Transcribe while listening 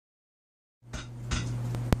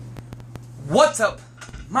What's up?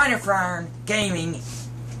 Miner Friar Gaming,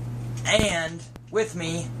 and with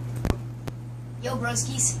me, yo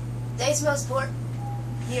broskies, daecemosport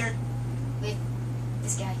here with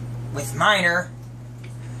this guy. With Miner.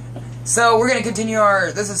 So we're gonna continue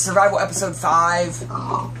this is survival episode 5.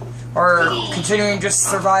 Or continuing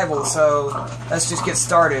just survival, so let's just get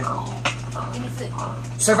started. Give me food.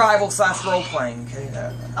 Survival / role playing,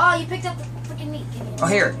 okay? Oh, you picked up the freaking meat. Give me it. Oh,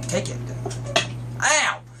 here, take it.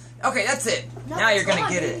 Ow! Okay, that's it. No, now you're gonna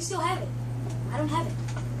gone, get dude. it. You still have it. I don't have it.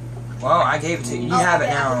 Well, I gave it to you. You have it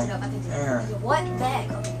okay, now. I picked it up. There. What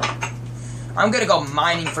bag? Okay. I'm gonna go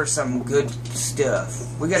mining for some good stuff.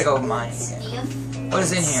 We gotta go mining. Stuff? What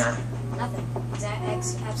is in here? Nothing.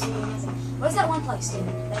 Absolutely nothing. Where's that one place, dude?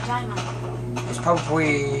 That giant mine. It's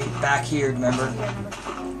probably back here, remember?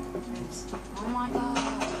 Oh my god.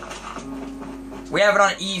 We have it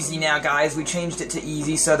on easy now, guys. We changed it to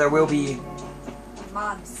easy, so there will be...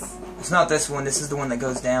 Mobs. It's not this one. This is the one that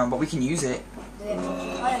goes down, but we can use it.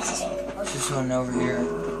 Oh, that's this one. It's this one over here.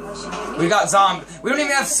 Oh, shit. We got zombie. We don't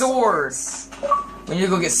even have swords. We need to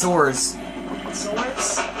go get swords.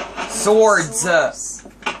 Swords? Swords.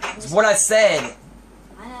 That's what I said.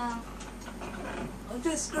 I know. I'm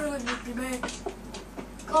just screwing with you, man.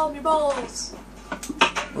 Calm your balls.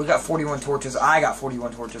 We got 41 torches. I got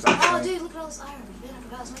 41 torches. Oh, dude, look at all this iron. Man, I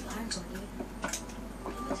forgot to make an iron sword, dude.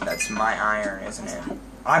 That's my iron, isn't it?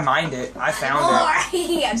 I mined it. I found it.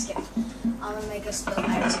 I'm just kidding. I'm gonna make us build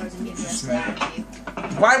iron swords and get the rest of the iron for you.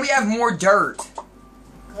 Why do we have more dirt?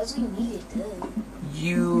 Because we need it,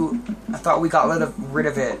 dude. I thought we got rid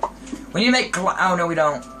of it. We need to make oh, no, we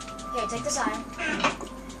don't. Here, take this iron.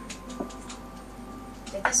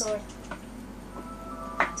 Take this sword.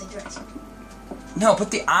 Take the rest. No,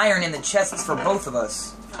 put the iron in the chests for both of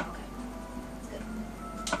us. Oh, okay. Good.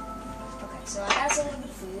 Okay, so I got us a little bit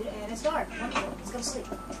of food, and it's dark. Wonderful. Let's go to sleep.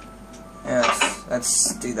 Yes,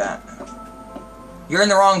 let's do that. You're in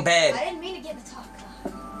the wrong bed. I didn't mean to get in the talk.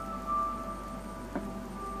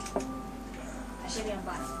 I should be on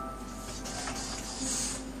bottom.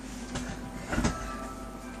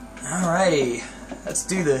 Alrighty, let's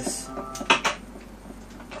do this. I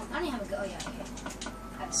don't even have a go. Oh, yeah, okay.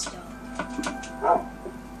 I have a stone. Mine.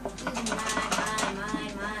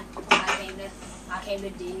 I came to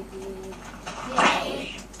dig. Yeah.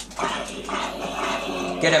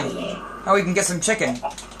 Get him. Oh, we can get some chicken.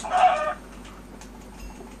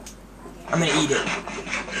 I'm gonna eat it.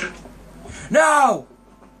 No!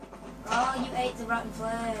 Oh, you ate the rotten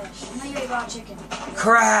flesh. No, you ate raw chicken.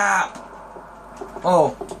 Crap!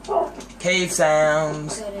 Oh. Cave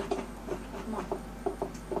sounds. Got it.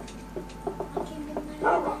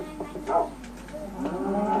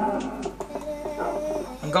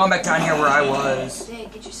 I'm going back down here where I was.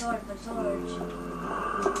 Dude, get your sword and put a torch.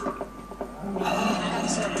 I got the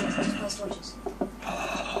sword, just place torches.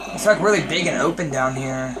 It's like really big and open down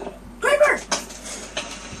here. Creeper!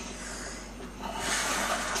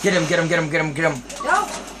 Get him. No!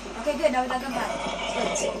 Okay, good, now we got gunpowder.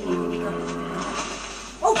 It's good.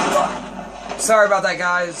 Oh, God! Sorry about that,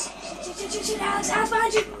 guys. Shit, Alex,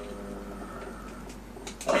 behind you!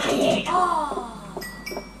 Oh!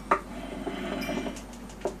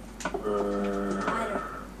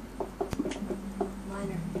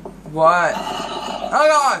 Miner. What? Oh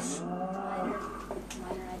gosh!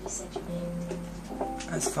 Miner, I just said your name.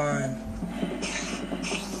 That's fine.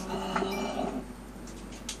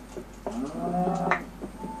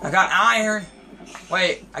 I got iron.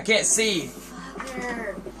 Wait, I can't see.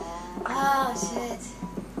 Fucker. Oh, shit.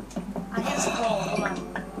 I get some coal. Hold on.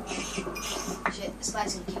 Shit, this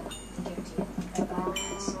splat's gonna kill me. I guarantee it.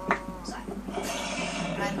 Sorry.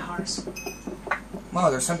 Right in my horse. Wow,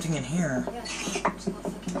 there's something in here. Yeah, there's no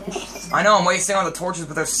fucking death. I know I'm wasting all the torches,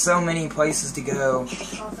 but there's so many places to go.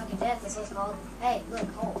 It's called fucking death, that's what it's called. Hey, look,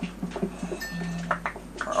 coal.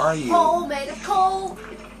 Where are you? Coal made of coal!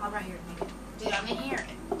 I'm right here. Dude, I'm in here.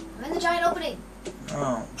 I'm in the giant opening.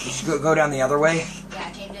 Oh, you should go down the other way. Yeah,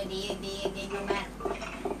 I came to dig, no matter.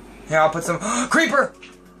 Here, I'll put some... Creeper!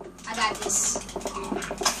 I got this.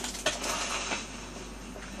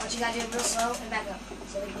 What you gotta do real slow and back up,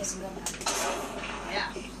 so we can get some gunpowder. Yeah,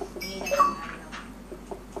 we need that gunpowder.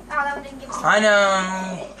 Oh, that one didn't give us... I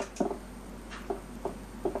know.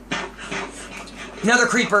 Another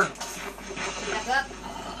creeper. Back up.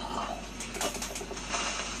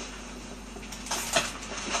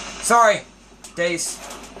 Sorry, Dace.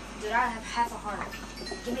 Dude, I have half a heart.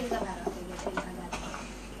 Give me the gunpowder. Okay, good, I got it.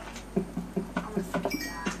 I'm gonna freaking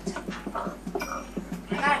die.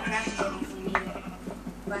 I got a crafting table if we need it.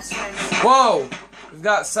 But I swear to God. Whoa! We've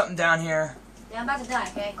got something down here. Yeah, I'm about to die,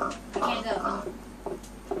 okay? I can't go.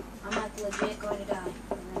 I'm like legit going to die.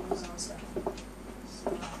 And then lose all this stuff.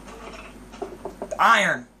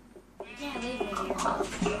 Iron. You can't leave me here.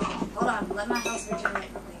 Hold on, let my health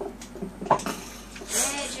regenerate real quick.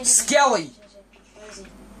 Skelly. Where is he?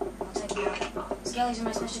 I'll take him out. Skellies are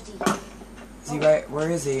my specialty. Is he right?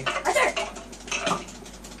 Where is he? Right there!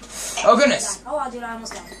 Oh goodness! Oh, dude, I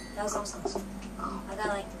almost died. That was almost close. I got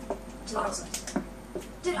like 2 hearts left.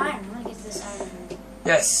 Dude, iron. I'm gonna get to this iron.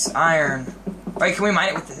 Yes, iron. Wait, can we mine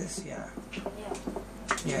it with this? Yeah. Yeah.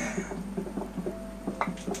 Yeah.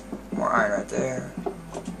 More iron right there.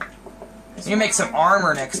 We need to make some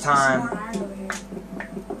armor next time. There's more iron over here.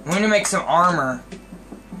 We need to make some armor.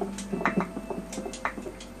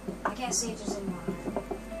 I can't see if there's any more iron.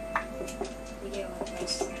 You get what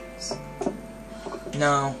most things.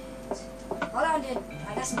 No. Hold on, dude.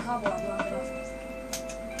 I got some cobble. I'll block it off.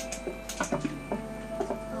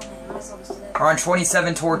 Oh man, I was almost to that. We're on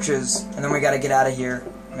 27 torches, and then we gotta get out of here.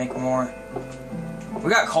 Make more. We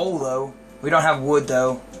got coal though. We don't have wood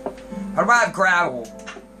though. How about I have gravel?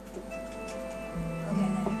 Okay,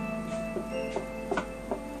 there.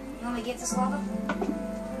 You want me to get this lava?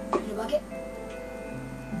 Need a bucket?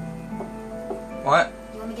 What?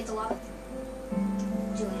 You want me to get the lava?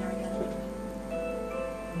 Julian already got it.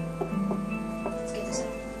 Let's get this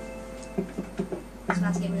out. It's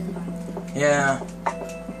about to get really hard. Yeah.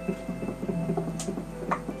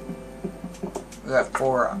 We got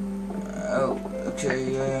 4. Oh, okay.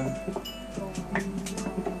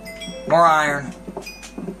 More iron.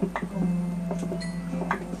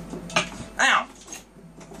 Ow!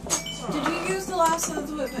 Did you use the last of the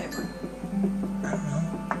toilet paper? I don't know.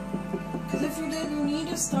 Because if you did, you need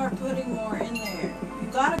to start putting more in there. You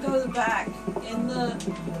gotta go to the back in the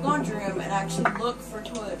laundry room and actually look for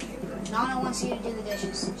toilet paper. Nana wants you to do the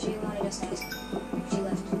dishes. She wanted us to ask. She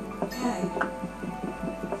left. Okay.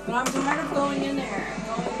 But I'm tired of going in there and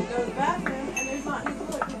going to go to the bathroom and there's not any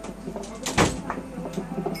toilet paper.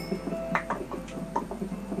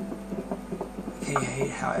 Okay, I hate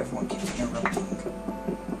how everyone keeps interrupting.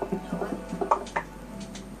 What?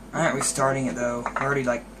 Alright, we're starting it though. We're already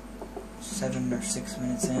like 7 or 6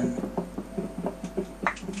 minutes in.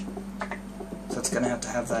 So it's gonna have to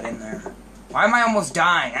have that in there. Why am I almost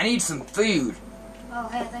dying? I need some food. Oh,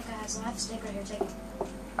 hey, I think I have some. I have a steak right here. Take it.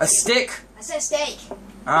 A stick? I said steak. Oh,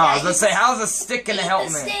 I was gonna say, how's a stick gonna help me?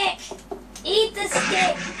 Eat the stick! Eat the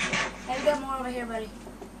stick! Hey, we got more over here, buddy.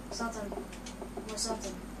 Something. More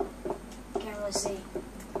something. Can't really see.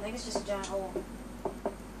 I think it's just a giant hole.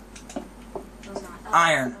 No, it's not. Oh,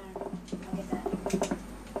 Iron. I'll get that.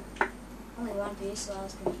 Only one piece, so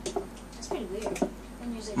that's pretty weird.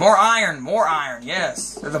 Don't usually More iron, more iron,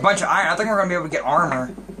 yes. There's a bunch of iron. I think we're gonna be able to get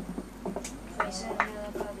armor. Pretty soon, yeah,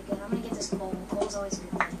 that'll probably be good. I'm gonna get this coal. Coal's always a good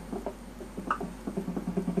thing.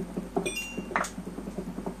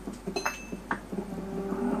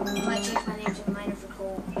 I might change my name to Miner for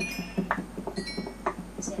Coal.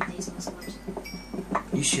 Instead of daecemosport.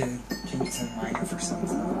 You should change it to miner for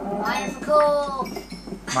something. Miner for coal!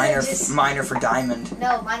 Miner for diamond.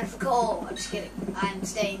 No, miner for coal. I'm just kidding. I'm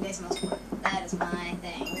staying daecemosport. That is my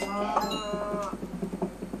thing. Okay.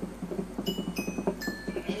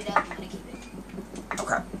 Made it up. I'm gonna keep it.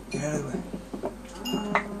 Okay. Get out of the way.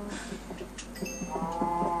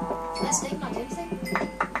 Can that steak not do anything?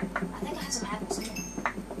 I think I have some apples in here.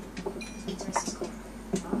 Let's get the rest of this coal.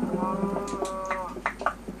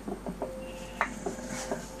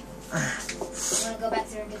 You wanna go back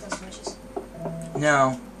there and get those switches?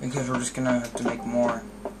 No, because we're just gonna have to make more.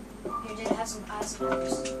 Here, dude, I have some apples if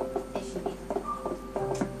you need them.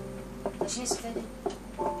 Oh, she is fitted.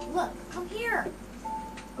 Look, come here.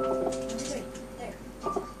 1, 2, 3. There.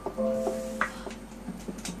 I'm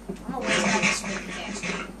gonna waste out this really fast.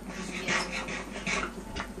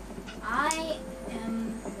 I am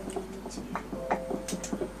ready to.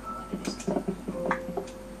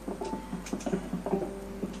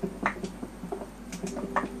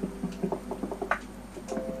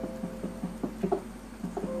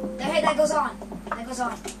 Hey, that goes on. That goes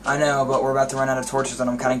on. I know, but we're about to run out of torches and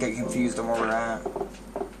I'm kind of getting confused on where we're at.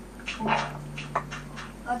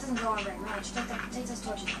 Oh, it doesn't go on very much. Take those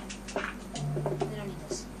torches back. They don't need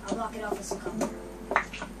this. I'll block it off with some copper.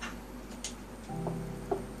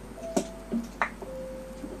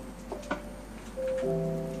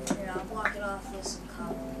 Here, I'll block it off with some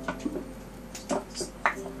copper.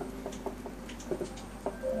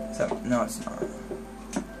 So, no, it's not.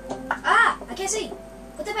 Ah! I can't see!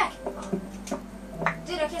 Put that back!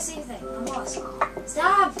 Dude, I can't see anything. I'm lost.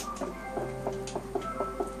 Stop!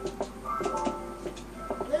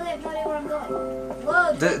 Literally, I have no idea where I'm going.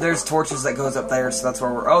 Whoa, dude. There's torches that goes up there, so that's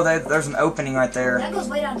where we're... Oh, there's an opening right there. That goes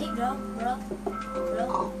way down deep, bro. Bro.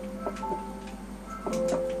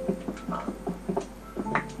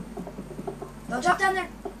 Don't drop down there.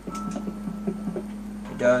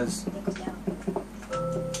 It does. It goes down.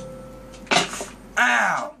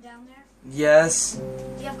 Ow! Down there. Yes. Do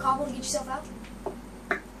you have cobble to get yourself out?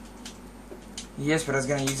 Yes, but I was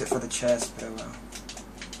gonna use it for the chest, but oh well.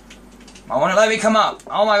 I want to let me come up.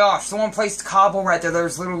 Oh my gosh, someone placed cobble right there.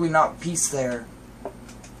 There's literally not a piece there.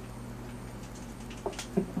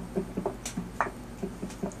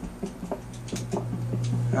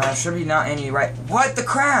 There should be not any right. What the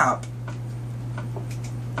crap?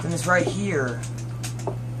 Then it's right here.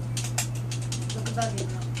 Look above you,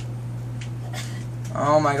 bro.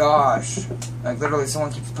 Oh my gosh. Like literally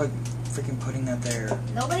someone keeps freaking putting that there.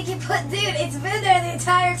 Nobody can put, dude, it's been there the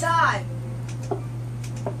entire time.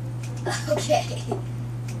 Okay.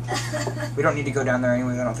 We don't need to go down there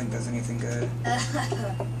anyways. I don't think there's anything good.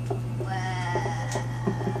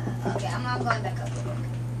 Okay, I'm going back up real quick.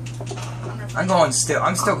 I'm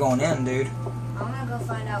still going in, dude. I'm gonna go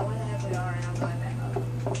find out where the heck we are, and I'm going back up.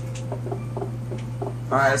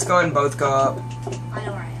 Alright, let's go ahead and both go up. I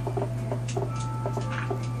know where I am.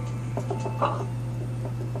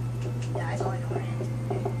 Yeah, I totally know where I am.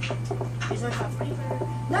 Here's our top creeper.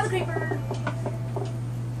 Another creeper!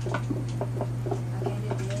 Okay,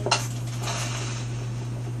 do this.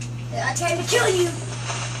 Yeah, I tried to kill you!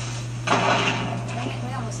 Dang it,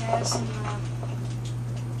 we almost had some,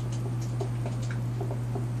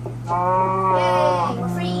 Yay, we're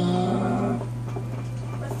free!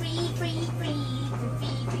 We're free, free, free,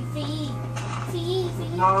 free, free, free, free,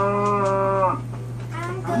 free.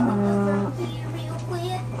 I'm going over here real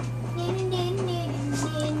quick.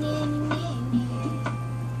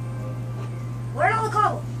 Where'd all the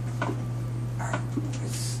cobble?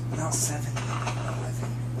 It's now 7.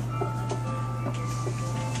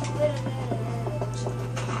 11.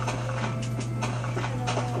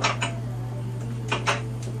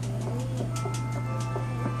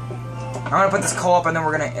 I'm gonna put this coal up and then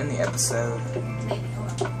we're gonna end the episode. Maybe,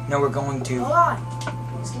 hold on. No, we're going to. Hold on.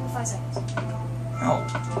 Just give me 5 seconds. No.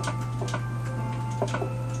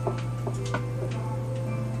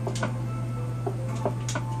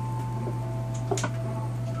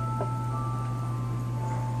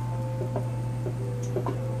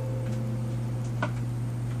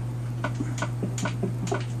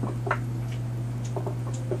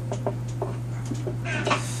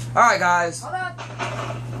 Alright, guys. Hold on.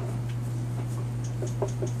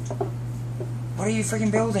 What are you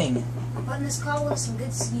freaking building? I'm putting this cobble to some good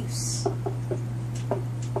use.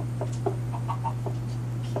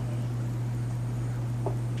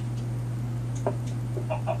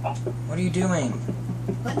 What are you doing?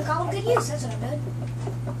 Putting the cobble to good use, that's what I'm doing.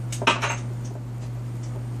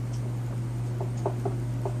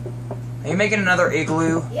 Are you making another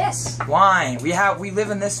igloo? Yes, Why? We live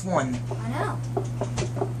in this one. I know.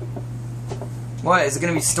 What, is it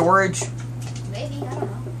gonna be storage? Maybe, I don't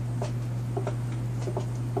know.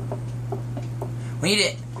 We need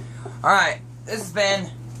it. Alright, this has been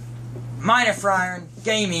Minor Fryer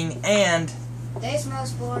Gaming and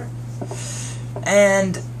daecemosport.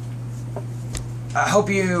 And I hope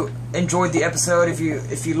you enjoyed the episode. If you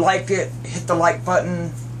liked it, hit the like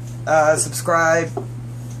button, subscribe,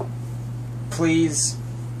 please.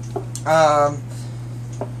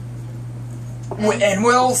 And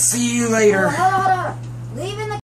we'll see you later. Hold on. Leave in the